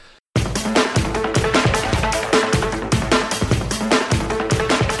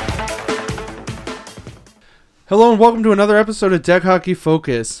Hello and welcome to another episode of Deck Hockey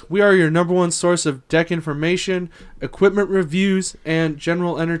Focus. We are your number one source of deck information, equipment reviews, and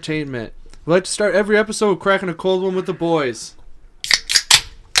general entertainment. We like to start every episode with cracking a cold one with the boys.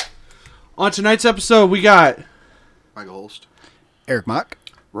 On tonight's episode, we got Michael Holst, Eric Mock,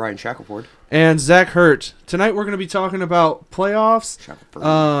 Ryan Shackelford, and Zach Hurt. Tonight we're going to be talking about playoffs.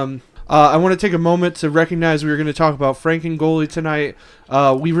 I want to take a moment to recognize we were going to talk about Franken goalie tonight.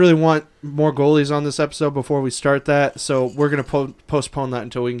 We really want more goalies on this episode before we start that, so we're going to postpone that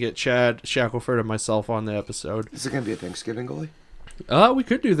until we can get Chad Shackelford and myself on the episode. Is it going to be a Thanksgiving goalie? We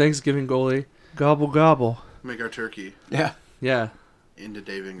could do Thanksgiving goalie. Gobble, gobble. make our turkey Yeah. into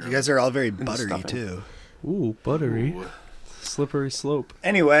Dave Ingram. you guys are all very buttery, stuffing. too. Ooh, buttery. Ooh. Slippery slope.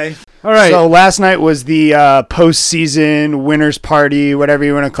 Anyway, All right. so last night was the postseason winners party, whatever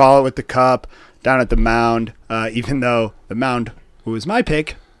you want to call it, with the cup down at the Mound, even though the Mound, who was my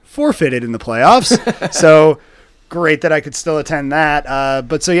pick, forfeited in the playoffs. So great that I could still attend that.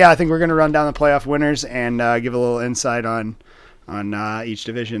 But so, yeah, I think we're going to run down the playoff winners and give a little insight on each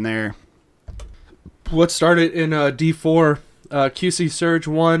division there. What started in D4, QC Surge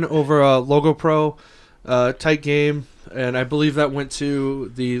won over Logo Pro, tight game, and I believe that went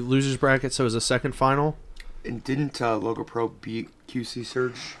to the losers bracket, so it was a second final. And didn't Logo Pro beat QC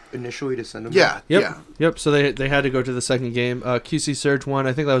Surge initially to send them? Yep. So they had to go to the second game. QC Surge won.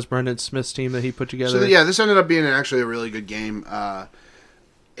 I think that was Brendan Smith's team that he put together. So this ended up being actually a really good game.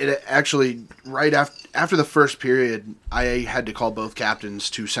 It actually right after the first period, I had to call both captains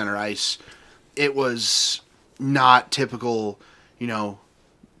to center ice. It was not typical,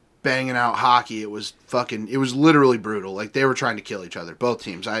 banging out hockey. It was literally brutal. Like, they were trying to kill each other, both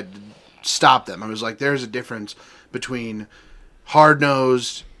teams. I had to stop them. I was like, there's a difference between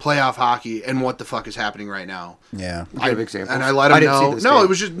hard-nosed playoff hockey and what the fuck is happening right now. Yeah. I have examples. And I let them know. No, it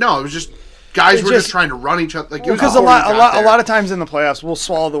was just guys were just trying to run each other. Like, Because a lot of times in the playoffs, we'll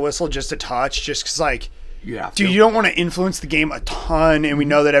swallow the whistle just a touch, just because, like, You have dude, to. you don't want to influence the game a ton, and we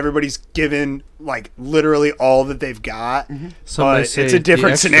know that everybody's given, like, literally all that they've got. Some may But say it's a the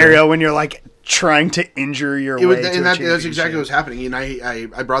different extra. scenario when you're, like, trying to injure your way to a that's championship. exactly what was happening. And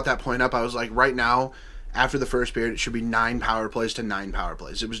I brought that point up. I was like, right now, after the first period, it should be 9 power plays to 9 power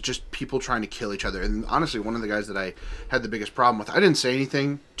plays. It was just people trying to kill each other. And honestly, one of the guys that I had the biggest problem with, I didn't say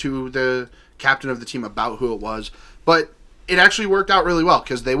anything to the captain of the team about who it was, but it actually worked out really well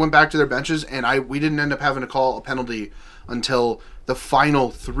because they went back to their benches, and we didn't end up having to call a penalty until the final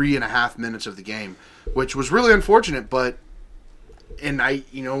 3.5 minutes of the game, which was really unfortunate. But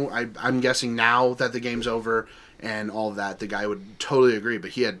I'm guessing now that the game's over and all of that, the guy would totally agree.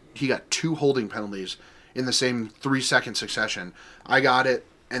 But he got 2 holding penalties in the same 3-second succession. I got it,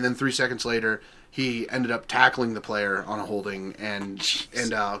 and then 3 seconds later, he ended up tackling the player on a holding, and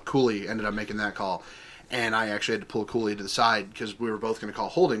Cooley ended up making that call. And I actually had to pull Cooley to the side because we were both going to call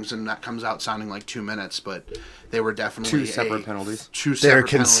holdings, and that comes out sounding like 2 minutes, but they were definitely 2 separate penalties. 2 They're separate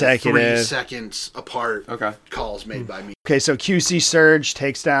consecutive. penalties, 3 seconds apart. Okay. Calls made by me. Okay, so QC Surge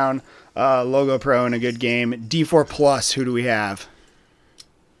takes down Logo Pro in a good game. D4 Plus, who do we have?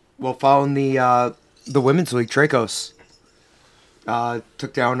 Well, following the women's league, Tracos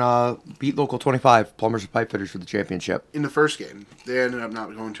took down, beat Local 25, Plumbers and Pipe Fitters for the championship. In the first game, they ended up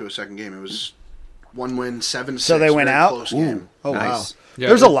not going to a second game. It was 1 win, 7-6. So they went very out? Close game. Oh, Nice. wow. Yeah,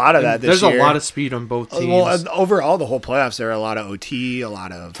 There's a lot of that this year. There's a lot of speed on both teams. Well, overall, the whole playoffs, there are a lot of OT, a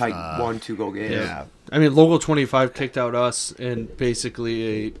lot of... Tight 1-2 goal games. Yeah. I mean, Local 25 kicked out us in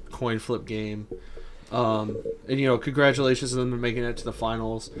basically a coin flip game. And, congratulations to them on making it to the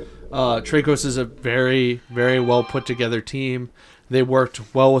finals. Tracos is a very, very well put together team. They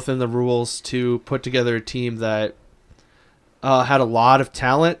worked well within the rules to put together a team that had a lot of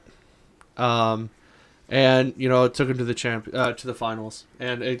talent. And, it took them to the finals,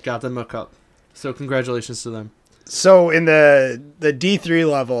 and it got them a cup. So congratulations to them. So in the D3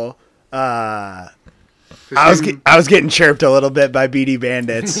 level, I was getting chirped a little bit by BD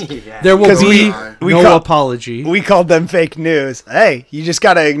Bandits. There will 'Cause be we no call- apology. We called them fake news. Hey, you just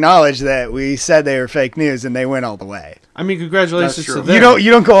got to acknowledge that we said they were fake news, and they went all the way. I mean, congratulations That's to true. them.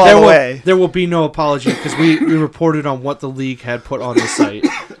 You don't go all the way. There will be no apology because we reported on what the league had put on the site.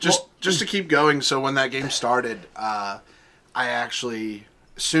 Just to keep going, so when that game started, I actually,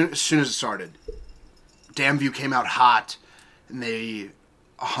 as soon as it started, Damview came out hot, and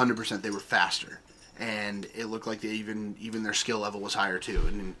 100% they were faster. And it looked like even their skill level was higher too.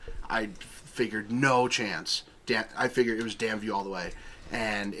 And I figured no chance. I figured it was Damview all the way.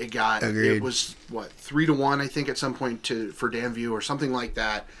 And Agreed. it was 3-1, I think, at some point for Damview or something like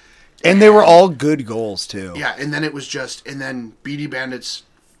that. And they were all good goals too. Yeah, and then it was and then BD Bandits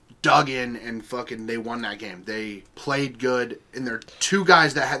dug in and fucking they won that game. They played good, and their two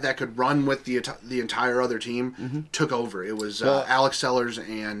guys that could run with the entire other team took over. It was Alex Sellers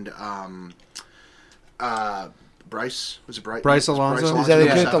and Bryce. Was it Bryce? Bryce Alonso? Is that the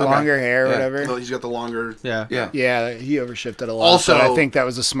Yeah. kid with the Okay. longer hair or Yeah. whatever? So he's got the longer. Yeah. Yeah. Yeah, he overshifted a lot. Also- but I think that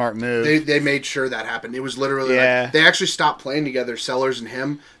was a smart move. They made sure that happened. It was literally Yeah. like they actually stopped playing together. Sellers and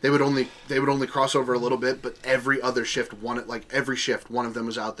him. They would only cross over a little bit, but every other shift, one of them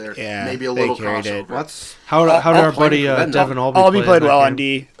was out there. Yeah, Maybe a they little carried it. crossover. What's How did our buddy playing for them, Devin Albee Albie played in that well game? on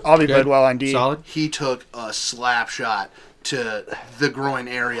D. Albie Good? played well on D. Solid? He took a slap shot to the groin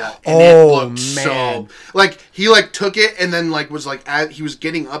area, and Oh, it looked man. so like he like took it and then like was like he was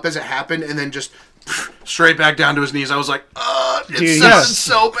getting up as it happened, and then just straight back down to his knees. I was like, it Dude, sounded yes.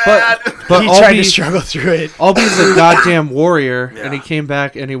 so bad. But He tried to Albie, struggle through it. Albie's a goddamn warrior, and he Yeah. came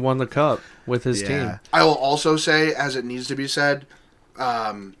back and he won the cup with his Yeah. team. I will also say, as it needs to be said,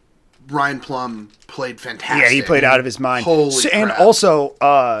 Ryan Plum played fantastic. Yeah, he played out of his mind. Holy And crap. also,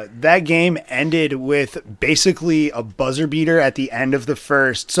 that game ended with basically a buzzer beater at the end of the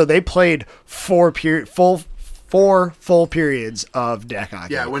first. So they played four full periods of deck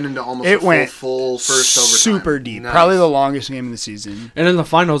hockey. Yeah, it went into almost It went full first overtime. super deep. Nice. Probably the longest game of the season. And in the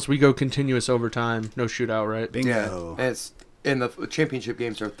finals, we go continuous overtime, no shootout, right? Bingo. And it's in the championship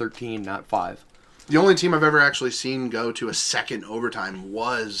games are 13, not 5. The only team I've ever actually seen go to a second overtime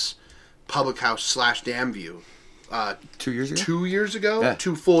was Public House / Damview. 2 years ago. 2 years ago? Yeah.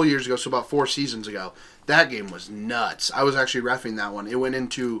 2 full years ago, so about 4 seasons ago. That game was nuts. I was actually reffing that one. It went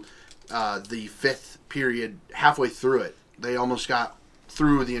into the 5th period, halfway through it. They almost got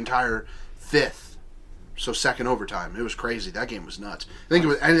through the entire 5th. So second overtime. It was crazy. That game was nuts. I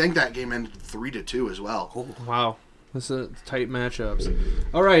think that game ended 3-2 as well. Wow. This is tight matchups.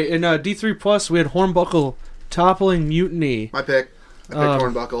 All right, in D3 Plus, we had Hornbuckle toppling Mutiny. My pick. I picked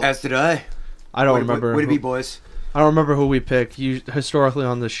Hornbuckle. As did I. I don't remember. Would it be, who- boys? I don't remember who we picked. Historically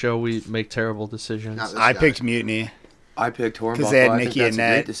on this show, we make terrible decisions. Not this I guy. picked Mutiny. I picked Hornbuckle. 'Cause they had I Nikki think that's and a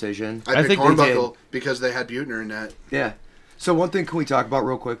great Nat. decision. I I picked think they Hornbuckle because they had Butner in that. Yeah. So one thing can we talk about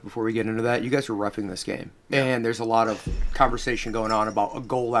real quick before we get into that? You guys were roughing this game, and there's a lot of conversation going on about a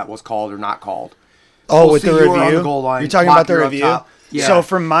goal that was called or not called. Oh, We'll with see the you were on review? the goal line. You're talking Mock, about the you're up review? top. Yeah. So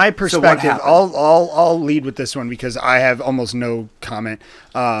from my what perspective, happened? I'll lead with this one because I have almost no comment.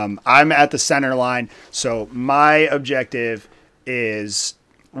 I'm at the center line, so my objective is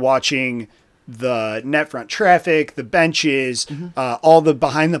watching the net front traffic, the benches, all the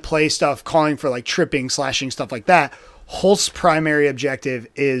behind the play stuff, calling for like tripping, slashing, stuff like that. Holst's primary objective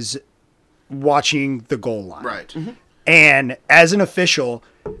is watching the goal line. Right. And as an official,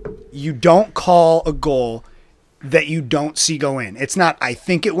 you don't call a goal that you don't see go in. It's not, I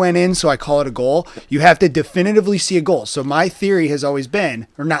think it went in, so I call it a goal. You have to definitively see a goal. So my theory has always been,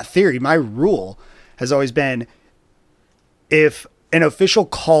 or not theory, my rule has always been, if an official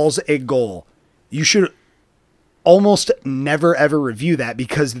calls a goal, you should almost never ever review that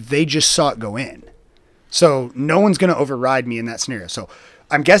because they just saw it go in. So no one's going to override me in that scenario. So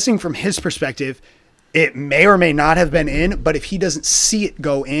I'm guessing from his perspective, it may or may not have been in, but if he doesn't see it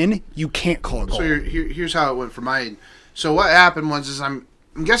go in, you can't call a goal. So here's how it went for mine. So what happened was I'm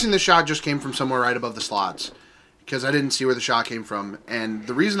guessing the shot just came from somewhere right above the slots because I didn't see where the shot came from. And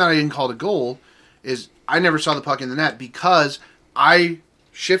the reason that I didn't call it a goal is I never saw the puck in the net because I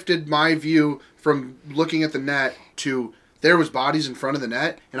shifted my view from looking at the net to there was bodies in front of the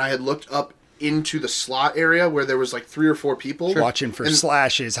net, and I had looked up into the slot area where there was like 3 or 4 people Watching for And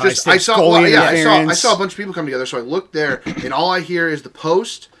slashes, high just, I stakes saw, goalie well, yeah, I interference. saw a bunch of people come together, so I looked there, and all I hear is the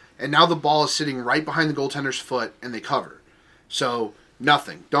post, and now the ball is sitting right behind the goaltender's foot, and they cover. So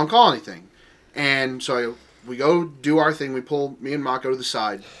nothing. Don't call anything. And so we go do our thing. We pull me and Mock go to the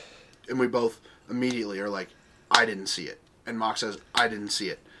side, and we both immediately are like, "I didn't see it," and Mock says, "I didn't see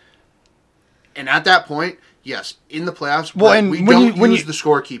it." And at that point, yes, in the playoffs, Well, right, and we when don't you- use the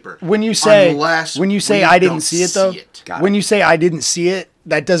scorekeeper. When you say unless I we didn't don't see it though, Got when it. you say I didn't see it,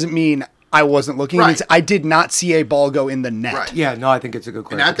 that doesn't mean I wasn't looking. It Right. means I did not see a ball go in the net. Right. Yeah, no, I think it's a good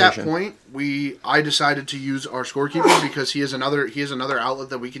And at clarification. that point, I decided to use our scorekeeper because he is another outlet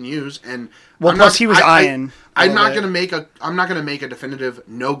that we can use. And Well, I'm plus not- he was eyeing a I'm little not bit. gonna make a definitive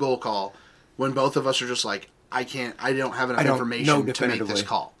no goal call when both of us are just like I don't have enough I don't know information to make definitively. this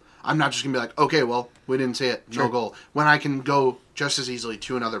call. I'm not just gonna be like, okay, well, we didn't see it, no goal. When I can go just as easily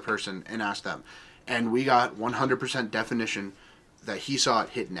to another person and ask them, and we got 100% definition that he saw it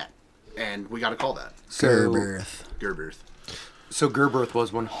hit net, and we got to call that Gerberth. Gerberth. So Gerberth was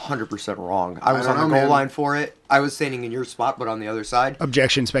 100% wrong. I was don't on the know, goal man. line for it. I was standing in your spot, but on the other side,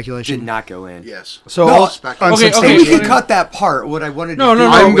 Objection, did speculation. not go in. Yes. So No, I'll- speculation. okay, We okay. can cut that part. What I wanted No, to no,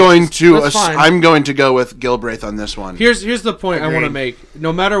 do. no. I'm going to. That's fine. I'm going to go with Gilbraith on this one. Here's the point I want to Agreed. make.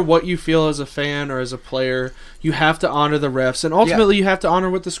 No matter what you feel as a fan or as a player, you have to honor the refs, and ultimately you have to honor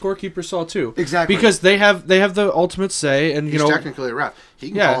what the scorekeeper saw too. Exactly. Because they have the ultimate say, and you He's know, technically a ref. He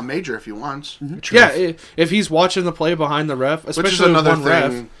can Yeah. call a major if he wants. yeah, if he's watching the play behind the ref, especially Which is another with one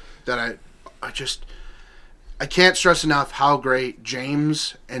thing ref. that I can't stress enough how great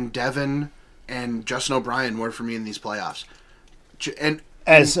James and Devin and Justin O'Brien were for me in these playoffs. And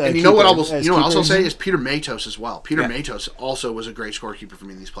As and a you know what I keeper- will as you know what I'll also keepers. say is Peter Matos as well. Peter Yeah. Matos also was a great scorekeeper for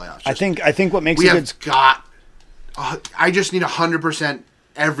me in these playoffs. I think what makes we a good have got. I just need 100%.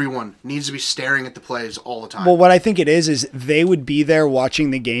 Everyone needs to be staring at the plays all the time. Well, what I think it is they would be there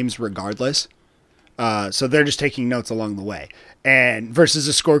watching the games regardless. So they're just taking notes along the way. And versus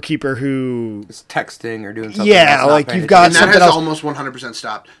a scorekeeper who, It's texting or doing something. Yeah, that's not like paying you've got and that something has else- almost 100%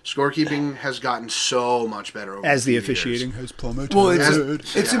 stopped. Scorekeeping has gotten so much better over as the few officiating years. has plummeted. Well,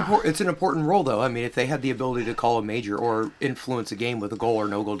 It's- it's yeah. important. It's an important role, though. I mean, if they had the ability to call a major or influence a game with a goal or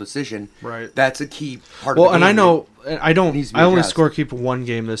no goal decision, Right. That's a key part. Well, of the and game. I know I don't. needs to be I only addressed. scorekeep one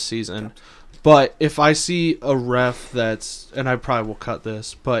game this season, but if I see a ref that's, and I probably will cut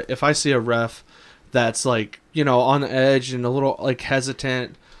this, but if I see a ref that's like, you know, on the edge and a little like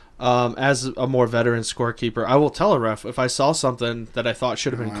hesitant, as a more veteran scorekeeper, I will tell a ref if I saw something that I thought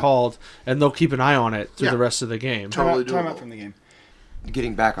should have been called, and they'll keep an eye on it through Yeah. the rest of the game. Totally Time out doable. from the game.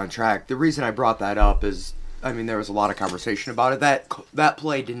 Getting back on track, the reason I brought that up is, I mean, there was a lot of conversation about it. That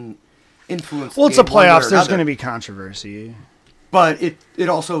play didn't influence. Well, the it's a game one way or playoffs. There's another. going to be controversy. But it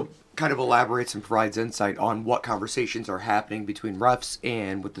also kind of elaborates and provides insight on what conversations are happening between refs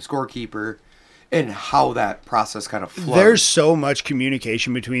and with the scorekeeper, and how that process kind of flows. There's so much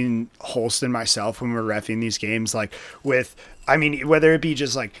communication between Holst and myself when we're reffing these games, like I mean, whether it be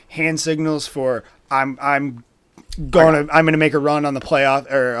just like hand signals for I'm gonna make a run on the playoff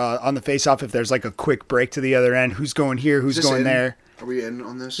or on the face-off if there's like a quick break to the other end. Who's going here? Who's Is this going in? there? Are we in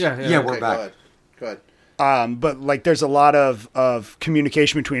on this? Yeah, Yeah, we're Okay, back. Go ahead. But like, there's a lot of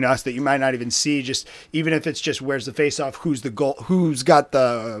communication between us that you might not even see. Just even if it's just where's the face-off, who's the goal, who's got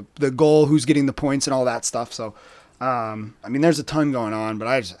the goal, who's getting the points, and all that stuff. So, I mean, there's a ton going on, but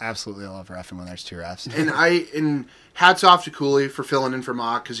I just absolutely love reffing when there's two refs. And hats off to Cooley for filling in for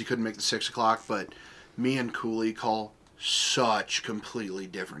Mock because he couldn't make the 6 o'clock. But me and Cooley call such completely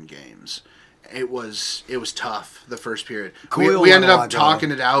different games. It was tough the first period. Cooley We ended let a up lot go.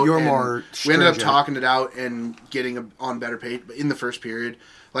 talking it out. You're and more We ended up stringent. talking it out and getting on better pace. But in the first period,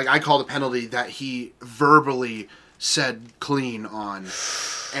 like I called a penalty that he verbally said clean on,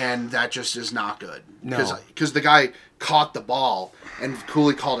 and that just is not good. No. Because the guy caught the ball and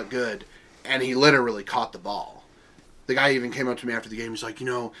Cooley called it good, and he literally caught the ball. The guy even came up to me after the game. He's like,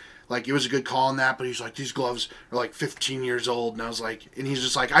 like it was a good call on that, but he's like, these gloves are like 15 years old. And I was like, and he's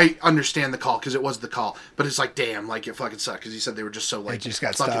just like, I understand the call because it was the call, but it's like, damn, like it fucking sucked because he said they were just so like just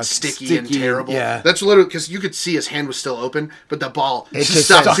got fucking stuck. sticky and Sticky, terrible. yeah. That's literally because you could see his hand was still open, but the ball just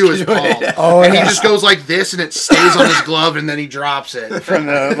stuck stuck to his to it. palm. And he just goes like this, and it stays on his glove, and then he drops it. From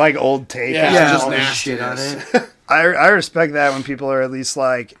the like old tape. Yeah, Yeah, just all this nasty shit on it. I respect that when people are at least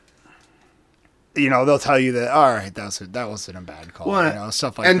like, they'll tell you that, all right, that wasn't a bad call. Well,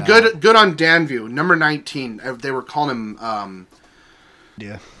 Stuff like And that. good on Danview, number 19. They were calling him.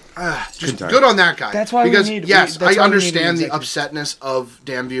 Yeah. Just Good good on that guy. That's why we because need- yes, that's I why we need understand an the upsetness of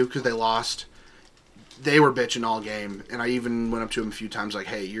Danview because they lost. They were bitching all game, and I even went up to him a few times like,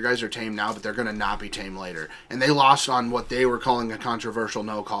 "Hey, you guys are tame now, but they're gonna not be tame later." And they lost on what they were calling a controversial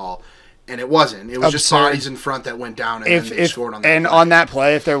no call, and it wasn't. It was just Absurd. bodies in front that went down, and then they scored on that. and play. on that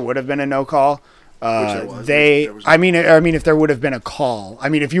play, if there would have been a no call, there was. There was- I mean, if there would have been a call, I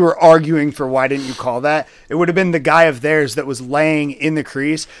mean, if you were arguing for why didn't you call that, it would have been the guy of theirs that was laying in the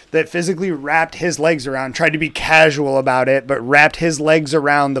crease that physically wrapped his legs around, tried to be casual about it, but wrapped his legs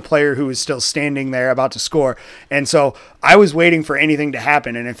around the player who was still standing there about to score. And so I was waiting for anything to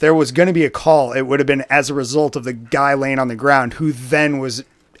happen. And if there was going to be a call, it would have been as a result of the guy laying on the ground who then was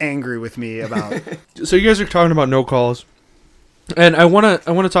angry with me about. So you guys are talking about no calls, and I want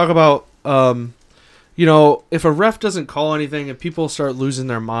to talk about if a ref doesn't call anything and people start losing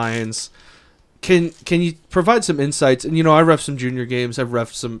their minds, can you provide some insights? And I ref some junior games, I've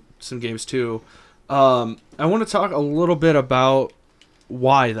ref some games too. I want to talk a little bit about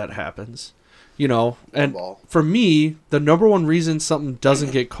why that happens. And Ball. for me, the number one reason something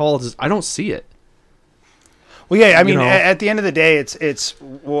doesn't get called is I don't see it. Well, yeah, I mean, know. at the end of the day, it's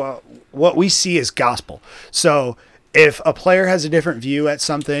what we see is gospel. So if a player has a different view at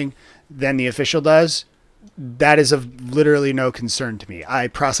something than the official does, that is of literally no concern to me. I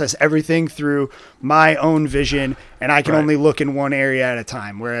process everything through my own vision, and I can only look in one area at a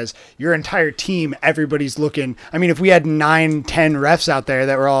time. Whereas your entire team, everybody's looking. I mean, if we had 9, 10 refs out there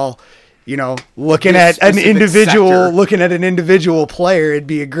that were all, looking at an individual player, it'd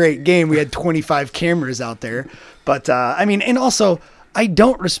be a great game. We had 25 cameras out there. But, and also, I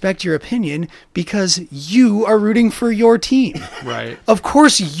don't respect your opinion because you are rooting for your team. Right. Of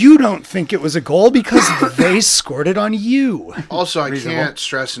course, you don't think it was a goal because they scored it on you. Also, I can't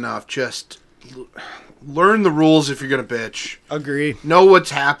stress enough, just learn the rules if you're going to bitch. Agree. Know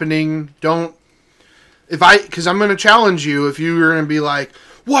what's happening. Because I'm going to challenge you if you're going to be like,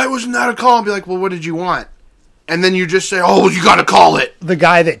 why wasn't that a call? I'll be like, well, what did you want? And then you just say, "Oh, you got to call it." The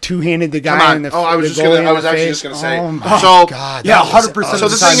guy that two-handed the guy in the I was actually just going to say. Oh my God! Yeah, 100%. So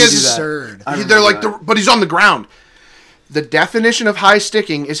the thing is, absurd. They're like, but he's on the ground. The definition of high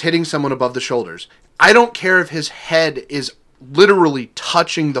sticking is hitting someone above the shoulders. I don't care if his head is literally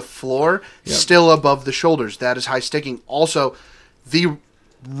touching the floor, still above the shoulders. That is high sticking. Also, the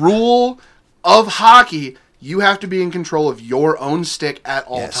rule of hockey. You have to be in control of your own stick at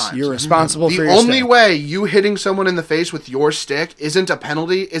all times. You're responsible for your stick. The only stick. way you hitting someone in the face with your stick isn't a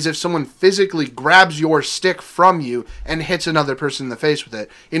penalty is if someone physically grabs your stick from you and hits another person in the face with it,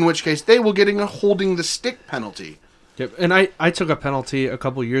 in which case they will get a holding the stick penalty. Yep. And I took a penalty a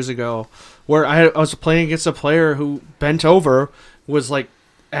couple years ago where I was playing against a player who bent over, was like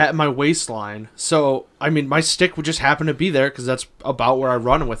at my waistline. So, my stick would just happen to be there because that's about where I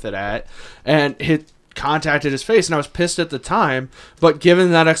run with it at. And contacted his face, and I was pissed at the time, but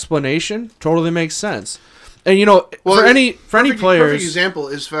given that explanation, totally makes sense. And for any players, perfect example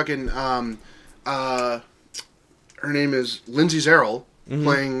is fucking her name is Lindsay Zerl,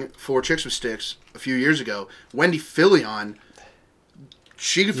 playing for Chicks with Sticks a few years ago. Wendy Filion,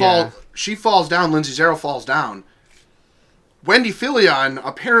 she falls down. Lindsay Zerl falls down. Wendy Filion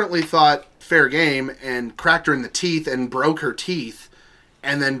apparently thought fair game and cracked her in the teeth and broke her teeth,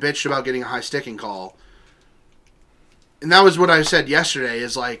 and then bitched about getting a high sticking call. And that was what I said yesterday,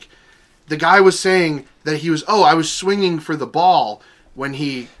 is like, the guy was saying that I was swinging for the ball when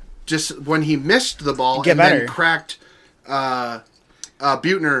he missed the ball and then cracked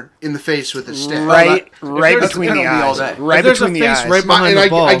Buettner in the face with his stick. Right between the eyes. Right between the eyes. Right behind the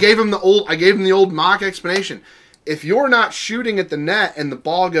ball. I gave him the old mock explanation. If you're not shooting at the net and the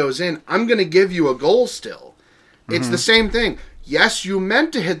ball goes in, I'm going to give you a goal still. It's the same thing. Yes, you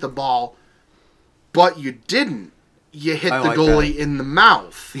meant to hit the ball, but you didn't. You hit the goalie in the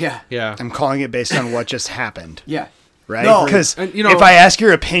mouth. Yeah. I'm calling it based on what just happened. Yeah. Right? Because if I ask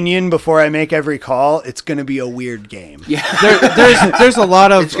your opinion before I make every call, it's going to be a weird game. Yeah. There's a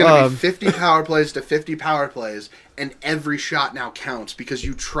lot of... It's going to be 50 power plays to 50 power plays, and every shot now counts because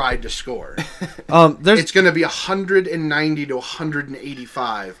you tried to score. It's going to be 190 to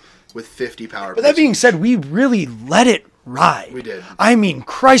 185 with 50 power plays. But that being said, we really let it ride. We did.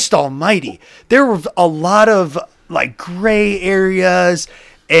 Christ almighty. There were a lot of gray areas,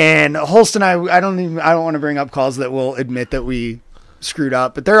 and Holston, I don't want to bring up calls that will admit that we screwed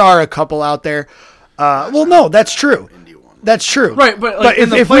up, but there are a couple out there. No, that's true. That's true. Right, but in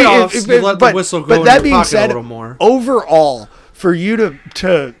the playoffs, you let the whistle go in your pocket a little more. Overall, for you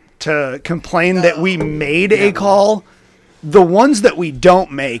to complain that we made a call, the ones that we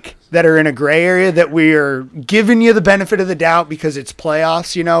don't make that are in a gray area that we are giving you the benefit of the doubt because it's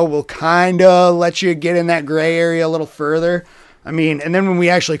playoffs, we'll kind of let you get in that gray area a little further. And then when we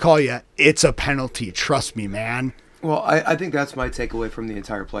actually call you, it's a penalty. Trust me, man. Well, I think that's my takeaway from the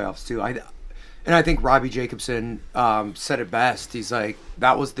entire playoffs, too. And I think Robbie Jacobson said it best. He's like,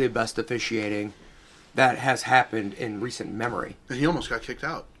 that was the best officiating that has happened in recent memory. And he almost got kicked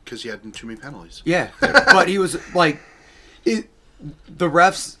out because he had too many penalties. Yeah, but he was like... the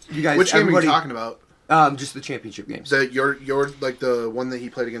refs, you guys... Which game are you talking about? Just the championship games. You're like the one that he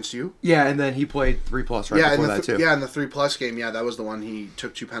played against you? Yeah, and then he played 3+ before that, too. Yeah, in the 3+ game, that was the one he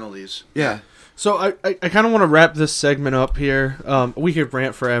took 2 penalties. Yeah. So I kind of want to wrap this segment up here. We could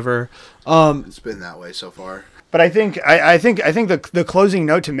rant forever. It's been that way so far. But I think the closing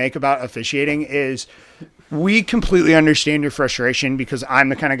note to make about officiating is we completely understand your frustration because I'm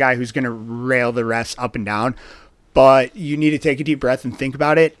the kind of guy who's going to rail the refs up and down. But you need to take a deep breath and think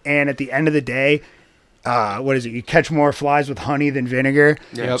about it. And at the end of the day, what is it? You catch more flies with honey than vinegar.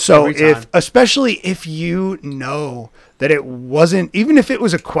 Yep, so especially if you know that it wasn't, even if it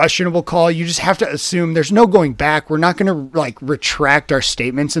was a questionable call, you just have to assume there's no going back. We're not going to retract our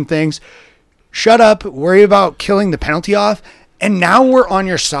statements and things. Shut up, worry about killing the penalty off. And now we're on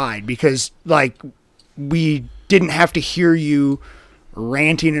your side because we didn't have to hear you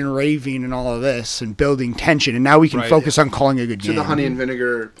ranting and raving and all of this and building tension, and now we can Right. focus on calling a good To game. the honey and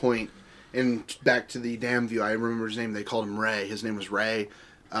vinegar point, and back to the Dam View, I remember his name. They called him Ray. His name was Ray.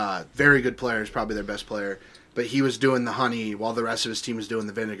 Very good player. He's probably their best player. But he was doing the honey while the rest of his team was doing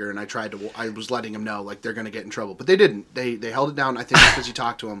the vinegar, and I was letting him know, like, they're going to get in trouble. But they didn't. They held it down, I think, because he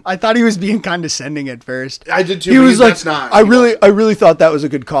talked to him. I thought he was being condescending at first. I did too. He but was like, that's not. I really thought that was a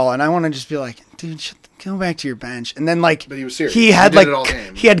good call, and I want to just be like, dude, go back to your bench. And then like, But he was serious. He had He did it all like,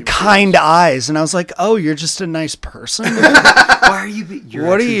 game. he had He was kind eyes, and I was like, oh, you're just a nice person. Why are you? You're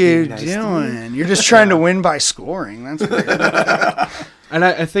What are actually you being nice to me. doing? You're just trying to win by scoring. That's weird. And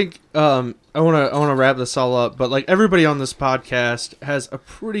I think I want to wrap this all up, but like everybody on this podcast has a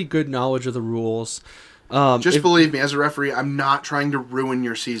pretty good knowledge of the rules. Just If- believe me, as a referee, I'm not trying to ruin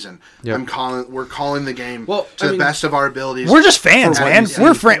your season. Yep. We're calling the game Well, to I the mean- best of our abilities. We're just fans, For what man. you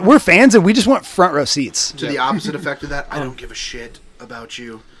see. We're fans, and we just want front row seats. To the opposite effect of that, I don't give a shit about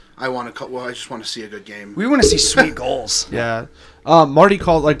you. I just want to see a good game. We want to see sweet goals. Yeah. Marty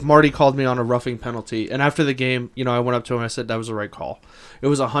called me on a roughing penalty, and after the game, I went up to him and I said that was the right call. It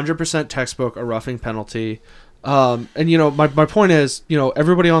was 100% textbook a roughing penalty. And my point is,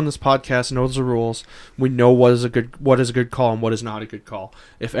 everybody on this podcast knows the rules. We know what is a good call and what is not a good call.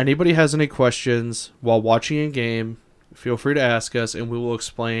 If anybody has any questions while watching a game, feel free to ask us, and we will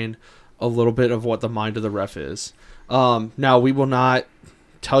explain a little bit of what the mind of the ref is. Now, we will not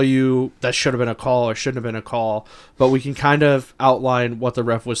tell you that should have been a call or shouldn't have been a call, but we can kind of outline what the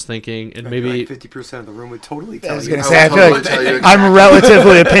ref was thinking, and maybe 50% of the room would totally I tell was you. gonna I say, I will feel totally like tell you exactly. I'm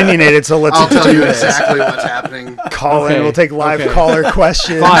relatively opinionated, so let's I'll tell do you this. exactly what's happening. Call in. Okay, We'll take live okay. caller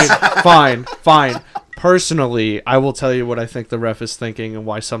questions. fine. Personally, I will tell you what I think the ref is thinking and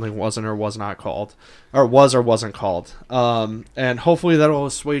why something wasn't or was not called, or was or wasn't called. And hopefully that will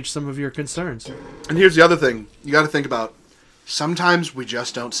assuage some of your concerns. And here's the other thing you got to think about. Sometimes we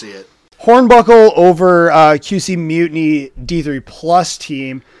just don't see it. Hornbuckle over QC Mutiny D3 Plus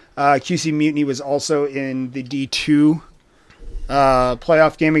team. QC Mutiny was also in the D2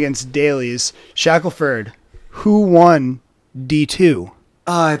 playoff game against Dailies. Shackelford, who won D2?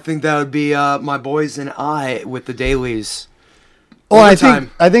 I think that would be my boys and I with the dailies. Well,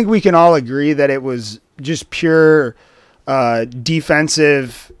 Overtime. I think we can all agree that it was just pure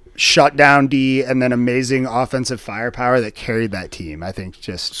defensive shutdown D and then amazing offensive firepower that carried that team. I think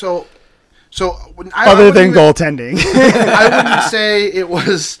just So other than even- goaltending. I wouldn't say it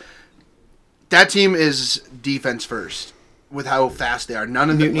was. That team is defense first with how fast they are. None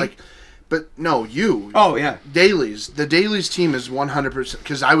of them Mutiny? but no, you. Oh yeah, Dailies. The Dailies team is 100%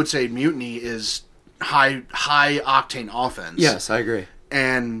 because I would say Mutiny is high octane offense. yes, I agree.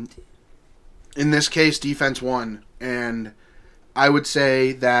 And in this case, defense won. And I would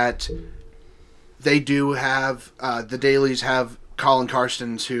say that they do have the Dailies have Colin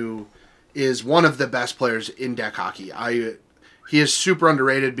Karstens, who is one of the best players in deck hockey. He is super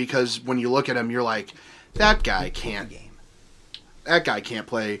underrated because when you look at him, you're like, that guy can't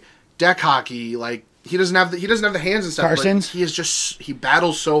play deck hockey. Like he doesn't have the hands and stuff. but Karstens? he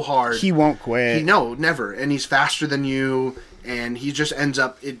battles so hard. He won't quit. Never. And he's faster than you, and he just ends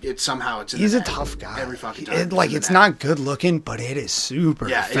up. Somehow it's. He's the a net tough guy. every fucking time. It's not good looking, but it is super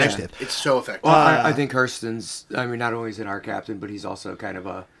effective. It's so effective. Well, I think Kirsten's. I mean, not only is it our captain, but he's also kind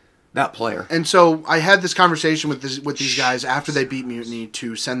of that player. And so I had this conversation with these guys after they beat Mutiny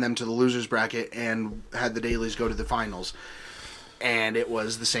to send them to the losers bracket and had the Dailies go to the finals. And it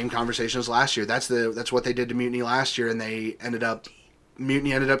was the same conversation as last year. That's what they did to Mutiny last year, and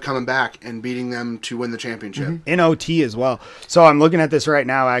Mutiny ended up coming back and beating them to win the championship. In OT as well. So I'm looking at this right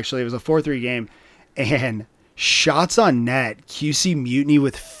now, actually. It was a 4-3 game. And shots on net, QC Mutiny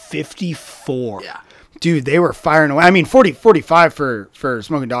with 54. Yeah. Dude, they were firing away. I mean, 45 for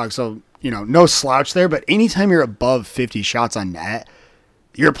Smoking Dog, so, no slouch there. But anytime you're above 50 shots on net,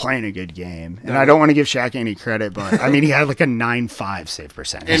 you're playing a good game. And I don't want to give Shaq any credit, but, I mean, he had like a 9.5 save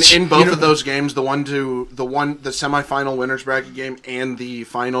percentage. And in both of those games, the semifinal winners bracket game and the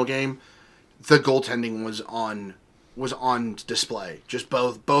final game, the goaltending was on display. Just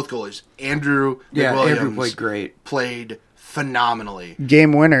both goalies. Andrew McWilliams Andrew played great. Played phenomenally.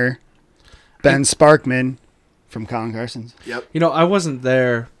 Game winner, Ben Sparkman from Colin Carson's. Yep. I wasn't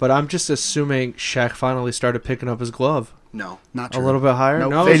there, but I'm just assuming Shaq finally started picking up his glove No. Not a true. little bit higher. Nope.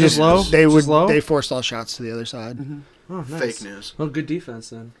 No, they just low. They low? they forced all shots to the other side. Oh, nice. Fake news. Well, good defense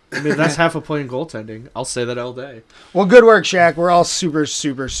then. I mean, that's half a play in goaltending. I'll say that all day. Well, good work, Shaq. We're all super,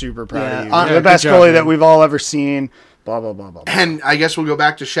 super, super proud of you. Yeah, The best good job, goalie man. that we've all ever seen. Blah, blah, blah, blah, blah. And I guess we'll go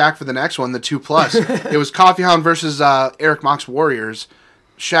back to Shaq for the next one, the 2+. It was Coffeehound versus Eric Mock's Warriors.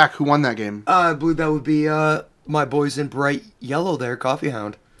 Shaq, who won that game? I believe that would be my boys in bright yellow there, Coffee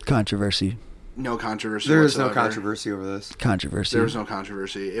Hound. Controversy. No controversy. There is no whatsoever. controversy over this. Controversy. There was no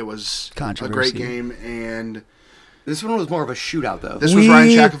controversy. It was a Controversy. great game, and This one was more of a shootout, though. this was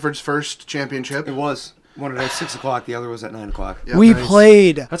Ryan Shackelford's first championship. It was. One at 6 o'clock, the other was at 9 o'clock. Yep. We Nice.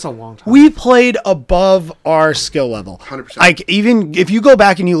 played. That's a long time. We played above our skill level. 100%. Like, even if you go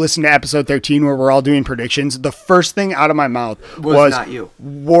back and you listen to episode 13 where we're all doing predictions, the first thing out of my mouth was not you.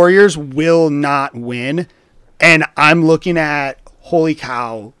 Warriors will not win. And I'm looking at, holy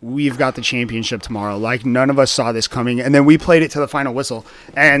cow, we've got the championship tomorrow. Like, none of us saw this coming. And then we played it to the final whistle.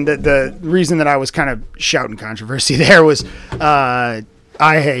 And the reason that I was kind of shouting controversy there was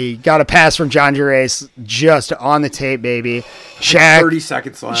I got a pass from John Gerace just on the tape, baby. 30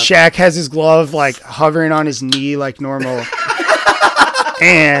 seconds left. Shaq has his glove like hovering on his knee like normal.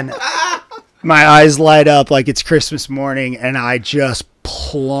 And my eyes light up like it's Christmas morning, and I just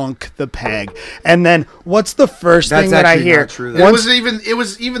plunk the peg. And then what's the first That's thing that I actually hear? not true, though. Once, It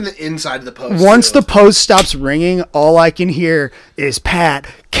was even the inside of the post. once too. the post stops ringing, all I can hear is Pat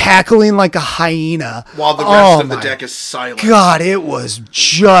cackling like a hyena. while the Oh rest of the my deck is silent. God, it was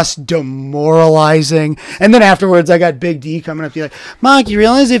just demoralizing. And then afterwards, I got Big D coming up to be like, Mark, you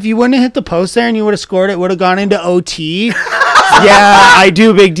realize if you wouldn't have hit the post there and you would have scored, it would have gone into OT? Yeah, I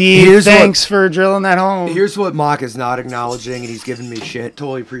do, Big D. Here's Thanks for drilling that home. Here's what Mock is not acknowledging, and he's giving me shit.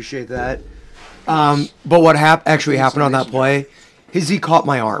 Totally appreciate that. But what actually happened on that play is he caught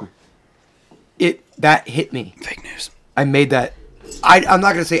my arm. That hit me. Fake news. I made that. I'm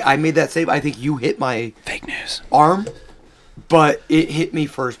not gonna say I made that save. I think you hit my Fake news. arm, but it hit me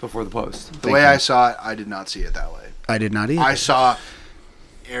first before the post. The way I saw it, I did not see it that way. I did not either. I saw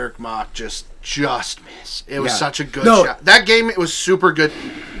Eric Mock just miss. It was Yeah. such a good No. shot. That game, it was super good.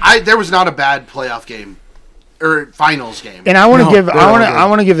 There was not a bad playoff game or finals game. And I want to No, give they're I all want to good. I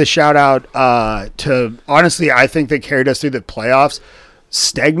want to give the shout out to, honestly, I think they carried us through the playoffs.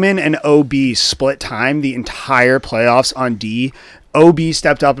 Stegman and OB split time the entire playoffs on D. OB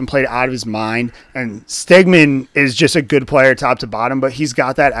stepped up and played out of his mind, and Stegman is just a good player top to bottom, but he's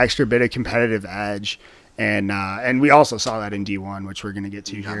got that extra bit of competitive edge. And we also saw that in D1, which we're going to get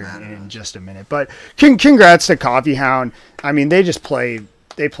to here in just a minute. But congrats to Coffee Hound. I mean, they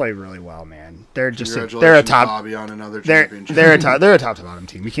play really well, man. They're a Congratulations, top Bobby, on another they're championship. they're a top to bottom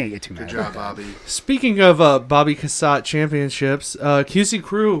team. We can't get too mad. Good about job, that. Bobby. Speaking of Bobby Cassatt championships, QC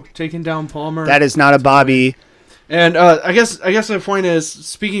Crew taking down Palmer. That is not a Bobby. And I guess the point is,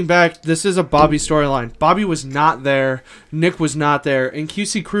 speaking back, this is a Bobby storyline. Bobby was not there, Nick was not there, and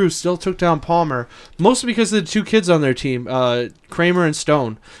QC Crew still took down Palmer, mostly because of the two kids on their team, Kramer and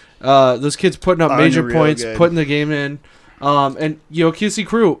Stone. Those kids putting up major Unreal points, good. putting the game in. And QC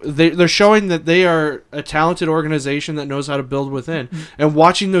Crew, they're showing that they are a talented organization that knows how to build within. And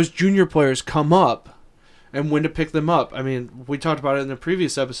watching those junior players come up and when to pick them up. I mean, we talked about it in the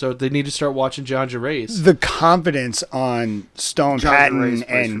previous episode. They need to start watching John Gerace. The confidence on Stone John Patton Gerace plays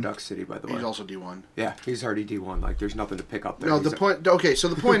for and Duck City, by the way. He's also D1. Yeah, he's already D1. Like, there's nothing to pick up there. No, He's the point. Okay, so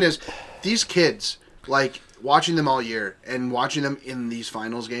the point is, these kids, like watching them all year and watching them in these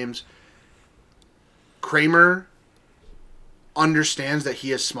finals games. Kramer understands that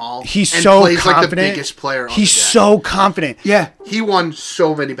he is small. he's and so plays confident. like the biggest player. On He's the deck. so confident. Yeah. He won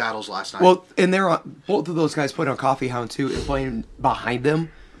so many battles last night. Well, and they're on, both of those guys played on Coffee Hound too, and playing behind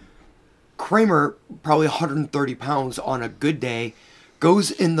them. Kramer, probably 130 pounds on a good day,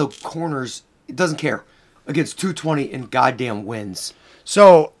 goes in the corners. Doesn't care against 220 and goddamn wins.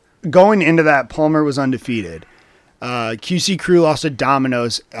 So going into that, Palmer was undefeated. QC Crew lost to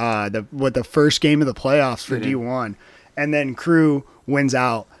Domino's the first game of the playoffs for D1, and then Crew wins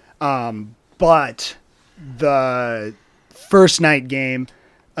out. But the first night game,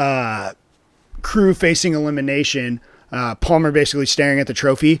 Crew facing elimination, Palmer basically staring at the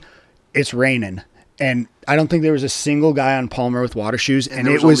trophy. It's raining, and I don't think there was a single guy on Palmer with water shoes, and and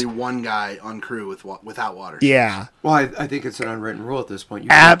there it was was only one guy on Crew without water. yeah. Well, I think it's an unwritten rule at this point. You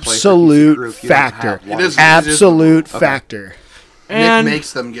can't play for QC Absolute Crew if you don't factor. have water. It is. Absolute Okay. factor. And Nick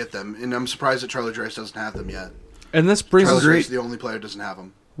makes them get them, and I'm surprised that Charlie Drace doesn't have them yet. and this brings Charlie us Drace is the only player who doesn't have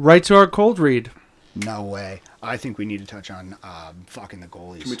them. right to our cold read. No way. I think we need to touch on fucking the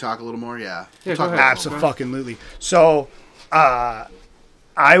goalies. Can we talk a little more? Yeah. Yeah, Talk go about ahead. it. Absolutely. So,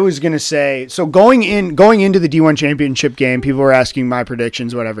 I was gonna say, so going into the D1 championship game, people were asking my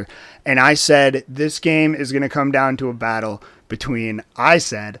predictions, whatever, and I said this game is gonna come down to a battle between. I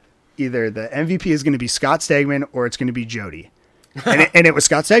said either the MVP is gonna be Scott Stegman or it's gonna be Jody, and it was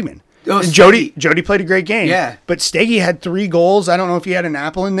Scott Stegman. Oh, And Steggy. Jody played a great game. Yeah. But Steggy had 3 goals. I don't know if he had an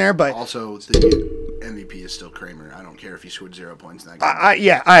apple in there, but Also, the MVP is still Kramer. I don't care if he scored 0 points in that game.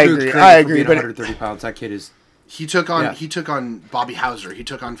 I Dude, agree. Kramer I for agree. being But 130 pounds. That kid is He took on Yeah. he took on Bobby Hauser. He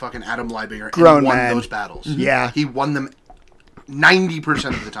took on fucking Adam Leibinger and Grown won man. those battles. Yeah. He won them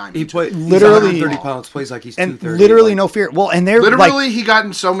 90% of the time. He played Literally- 30 pounds, plays like he's And 230. literally like, no fear. Well, and they're Literally, like, he got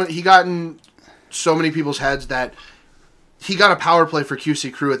in so many people's heads that he got a power play for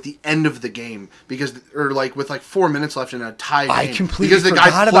QC Crew at the end of the game with 4 minutes left in a tie game. I completely because the guy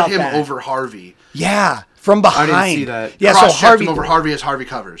forgot put about him that. over Harvey. yeah, from behind. I didn't see that. Yeah, so Cross-checked him over Harvey as Harvey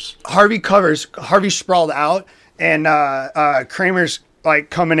covers. Harvey covers. Harvey sprawled out, and Kramer's like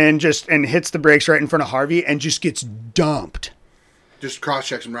coming in and hits the brakes right in front of Harvey and just gets dumped. Just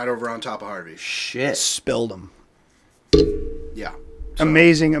cross-checks him right over on top of Harvey. shit. Spilled him. Yeah.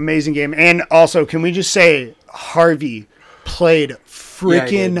 Amazing game. And also, can we just say Harvey played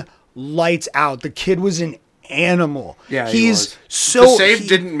freaking did. lights out. The kid was an animal. Yeah, he he's was. so. The save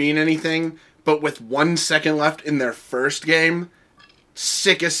didn't mean anything, but with 1 second left in their first game,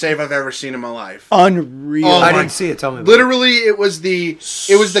 sickest save I've ever seen in my life. unreal. Oh I my- didn't see it. Tell me about Literally, it was the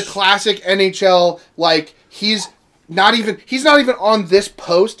classic NHL. Like he's not even on this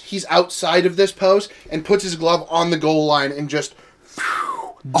post. He's outside of this post and puts his glove on the goal line and just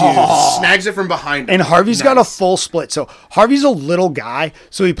snags it from behind him. And Harvey's got a Nice. full split. So Harvey's a little guy,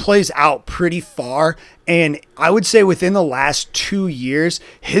 so he plays out pretty far. And I would say within the last 2 years,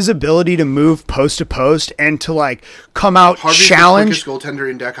 his ability to move post to post and to like come out Harvey's challenge. the quickest goaltender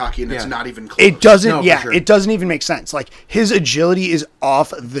in deck hockey, and it's Yeah. not even close. It doesn't, No, for yeah, sure. it doesn't even make sense. Like his agility is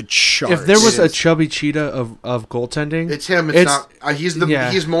off the charts. If there was It a is. chubby cheetah of goaltending, It's him. It's not.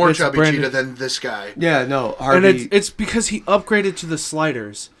 He's more it's chubby Brandon. cheetah than this guy. it. Yeah, no, and Harvey. it's because he upgraded to the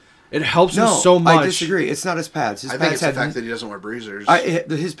sliders. It helps him no, so much. I disagree. It's not his pads. His I pads think it's the had fact that he doesn't wear breezers.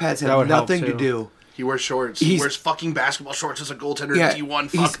 his pads That have would help, nothing to too. do. He wears shorts. He He's- wears fucking basketball shorts as a goaltender Yeah, in D1.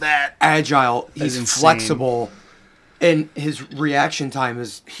 he's Fuck that. Agile. He's insane. flexible, and his reaction time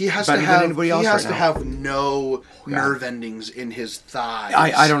is He has better to than have. anybody He else has right to now. have no nerve endings in his thighs.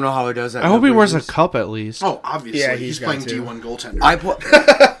 I don't know how he does that. I hope he wears a bruises. cup at least. Oh, obviously, Yeah, he's he's got playing to. D1 goaltender.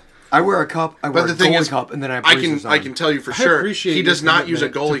 I wear a cup. I wear But the a thing goalie is, cup, and then I have I breezers can on. tell you for sure appreciate he your does not use a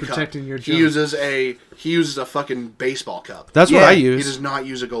commitment to goalie cup. protecting your He junk. uses a fucking baseball cup. That's Yeah, what I He use. does not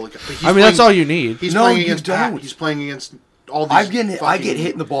use a goalie cup. But he's I mean, that's playing- all you need. He's No, playing you against Pat. don't. He's playing against all these. I get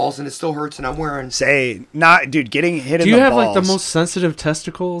hit in the balls, and it still hurts, and I'm wearing. Say, dude, getting hit in Do the you have balls. like the most sensitive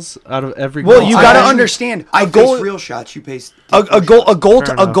testicles out of every? Well, goal? you I got to actually- understand. I A face goal, real shots. You face a Fair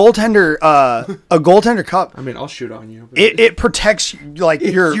enough. goaltender cup. I mean, I'll shoot on you. but- It protects like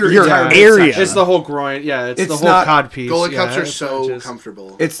your your entire area. midsection. It's the whole groin. Yeah, it's the It's whole not- cod piece. goalie yeah, cups are it's so just-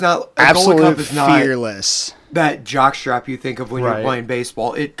 comfortable. It's not a goalie cup Absolute is not fearless. that jock strap you think of when Right. you're playing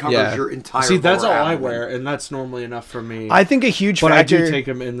baseball. It covers Yeah. your entire. See, that's all lower I abdomen. wear, and that's normally enough for me. I think a huge but factor. I do take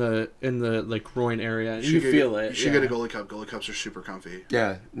them in the like groin area. And you should feel get, it. You should yeah. get a goalie cup. Goalie cups are super comfy.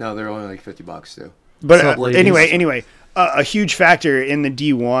 Yeah, no, they're only like $50 too. But What's up, ladies? anyway, a huge factor in the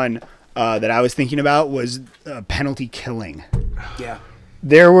D1 that I was thinking about was penalty killing. Yeah,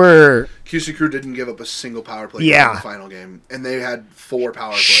 There were QC Crew didn't give up a single power play Yeah. in the final game, and they had 4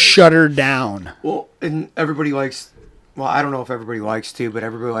 power plays. shuttered down. well, and everybody likes. Well, I don't know if everybody likes to, but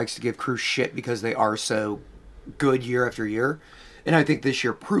everybody likes to give Crew shit because they are so good year after year, and I think this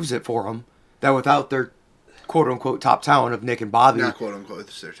year proves it for them that without their quote unquote top talent of Nick and Bobby, Not quote unquote.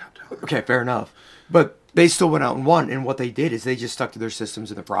 It's their top talent. okay, fair enough, but they still went out and won, and what they did is they just stuck to their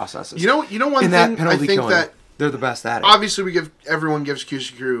systems and their processes. You know one in that thing. I penalty think killing, that they're the best at it. obviously everyone gives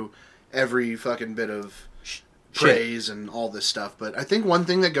QC Crew every fucking bit of praise and all this stuff, but I think one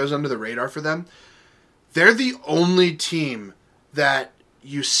thing that goes under the radar for them, they're the only team that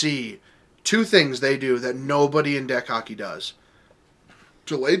you see 2 things they do that nobody in deck hockey does: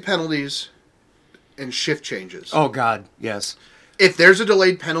 delayed penalties and shift changes. Oh God, yes. If there's a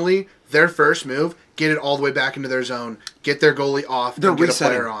delayed penalty, their first move, get it all the way back into their zone, get their goalie off, They're and get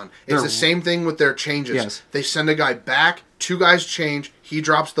resetting. a player on. It's They're- the same thing with their changes. Yes. They send a guy back, 2 guys change, he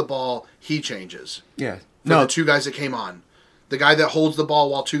drops the ball, he changes. Yeah. For No, the 2 guys that came on. The guy that holds the ball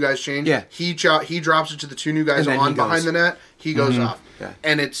while 2 guys change, Yeah. he drops it to the 2 new guys And then he on behind goes. the net, he goes off. Yeah.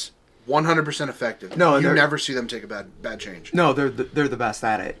 And it's 100% effective. No, and you they're- never see them take a bad change. no, they're the best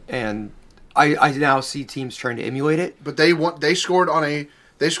at it, and I now see teams trying to emulate it. But they scored on a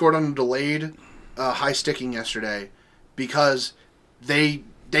delayed high sticking yesterday because they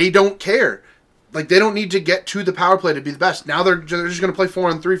don't care. Like, they don't need to get to the power play to be the best. Now they're just going to play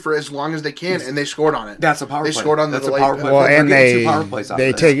 4-on-3 for as long as they can, and they scored on it. That's a power They play. scored on the That's a delayed power play. Well, They're and getting they 2 power plays out they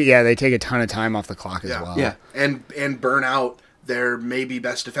of this. take a ton of time off the clock as Yeah. well. Yeah. and burn out their maybe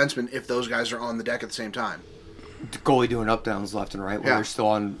best defenseman if those guys are on the deck at the same time. goalie doing up downs left and right when Yeah. they're still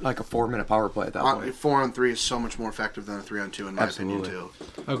on like a 4-minute power play at that point. 4-on-3 is so much more effective than a 3-on-2 in my opinion too.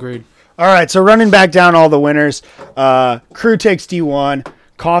 Agreed. All right, so running back down all the winners. Crew takes D1,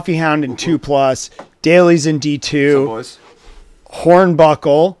 Coffee Hound in 2+, Dailies in So, D2, boys.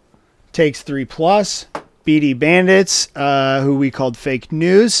 Hornbuckle takes 3+, BD Bandits, who we called Fake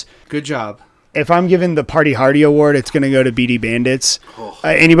News. Good job. If I'm giving the Party Hardy Award, it's going to go to BD Bandits.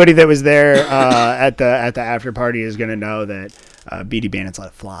 Anybody that was there at the after party is going to know that BD Bandits let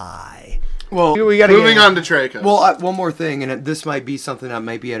it fly. Well, We gotta Moving on to Tracos. Well, one more thing, and this might be something that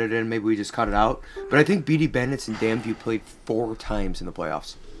might be edited in. Maybe we just cut it out. But I think BD Bandits and Damview played 4 times in the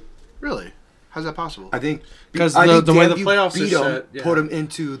playoffs. Really? How's that possible? I think 'Cause I think the way the Damview playoffs beat is 'em, set, yeah. put them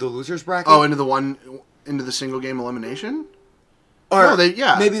into the losers bracket. Oh, into the single game elimination? or no, they-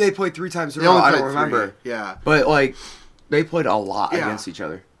 maybe they played 3 times in They a row. only I played don't remember. 3. Yeah. But like, they played a lot Yeah. against each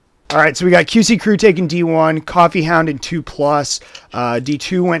other. All right, so we got QC Crew taking D1, Coffee Hound in 2+,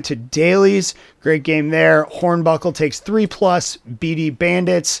 D2 went to Dailies, great game there. Hornbuckle takes 3+, BD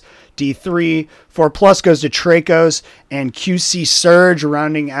Bandits, D3, 4+ goes to Tracos, and QC Surge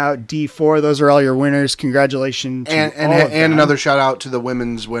rounding out D4. Those are all your winners. Congratulations to And all of them. another shout out to the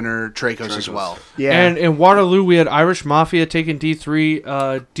women's winner, Tracos, as well. Yeah. And in Waterloo, we had Irish Mafia taking D3.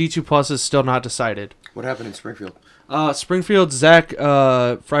 D2+ is still not decided. What happened in Springfield? Springfield, Zach,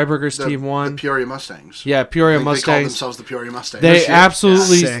 Freiburger's team The won. Peoria Mustangs. Yeah, Peoria They call Mustangs. themselves the Peoria Mustangs. They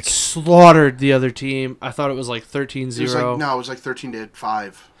absolutely Sick. slaughtered the other team. I thought it was like 13-0. It was like, no, it was like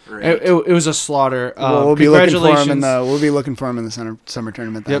 13-5 or 8. It was a slaughter. Well, we'll be looking for him Congratulations. in the summer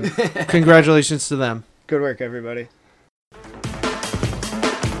tournament then. Yep. Congratulations to them. Good work, everybody.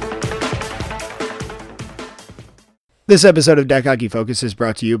 This episode of Deck Hockey Focus is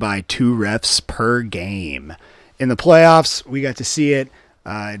brought to you by 2 refs per game. In the playoffs, we got to see it.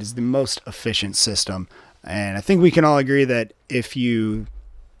 It is the most efficient system. And I think we can all agree that if you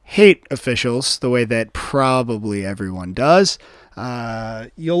hate officials the way that probably everyone does,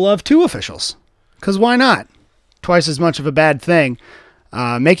 you'll love 2 officials. Because why not? Twice as much of a bad thing.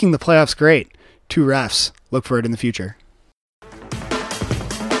 Making the playoffs great. 2 refs. Look for it in the future.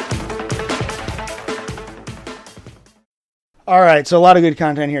 All right, so a lot of good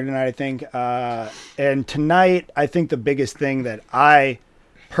content here tonight, I think. And tonight, I think the biggest thing that I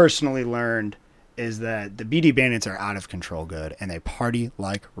personally learned is that the BD Bandits are out of control good, and they party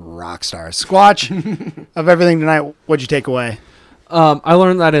like rock stars. Squatch, of everything tonight, what'd you take away? I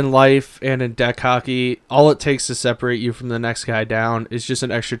learned that in life and in deck hockey, all it takes to separate you from the next guy down is just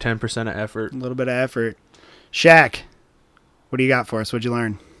an extra 10% of effort. A little bit of effort. Shaq, what do you got for us? What'd you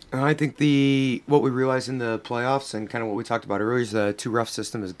learn? I think what we realized in the playoffs and kind of what we talked about earlier is the 2 ref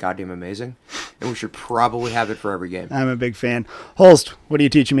system is goddamn amazing, and we should probably have it for every game. I'm a big fan. Holst, what are you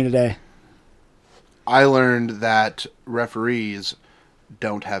teaching me today? I learned that referees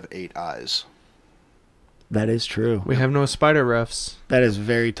don't have 8 eyes. That is true. We have no spider refs. That is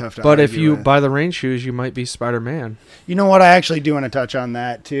very tough to But if argue you with. buy the rain shoes, you might be Spider-Man. You know what? I actually do want to touch on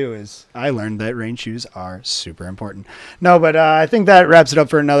that too. Is I learned that rain shoes are super important. No, but I think that wraps it up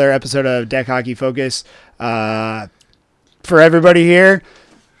for another episode of Deck Hockey Focus. For everybody here,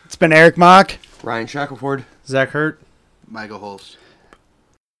 it's been Eric Mock. Ryan Shackelford. Zach Hurt. Michael Holst.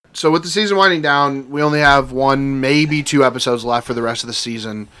 So with the season winding down, we only have 1, maybe 2 episodes left for the rest of the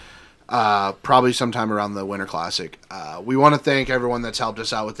season. Probably sometime around the Winter Classic. We want to thank everyone that's helped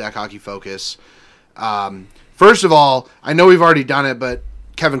us out with Deck Hockey Focus. First of all, I know we've already done it, but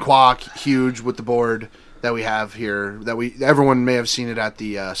Kevin Kwok, huge with the board that we have here. Everyone may have seen it at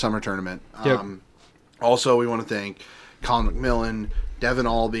the summer tournament. Yep. Also, we want to thank Colin McMillan, Devin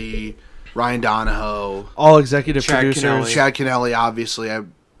Albee, Ryan Donahoe, All executive Chad producers. Kennelly. Chad Kennelly. Obviously, I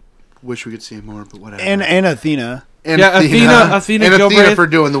wish we could see him more, but whatever. And Athena. Yeah, Athena and Athena Gilbreth, for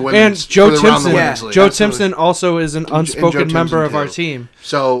doing the And women's Joe for the round of the Timpson. women's league. Joe Absolutely. Timpson also is an unspoken Joe member Timpson, of our too. team.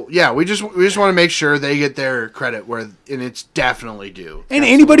 So yeah, we just want to make sure they get their credit and it's definitely due. And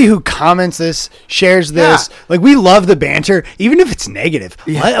anybody who comments this, shares this, Yeah. like we love the banter, even if it's negative.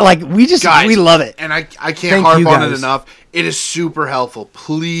 Like we Guys, love it. And I can't Thank harp you, on it guys. enough. It is super helpful.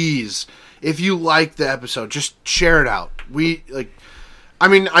 Please, if you like the episode, just share it out. I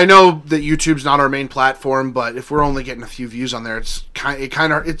mean, I know that YouTube's not our main platform, but if we're only getting a few views on there, it's kind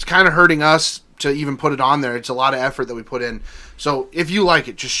of hurting us to even put it on there. It's a lot of effort that we put in. So if you like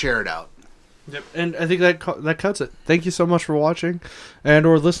it, just share it out. Yep. And I think that cuts it. Thank you so much for watching and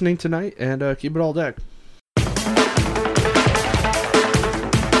or listening tonight, and keep it all deck.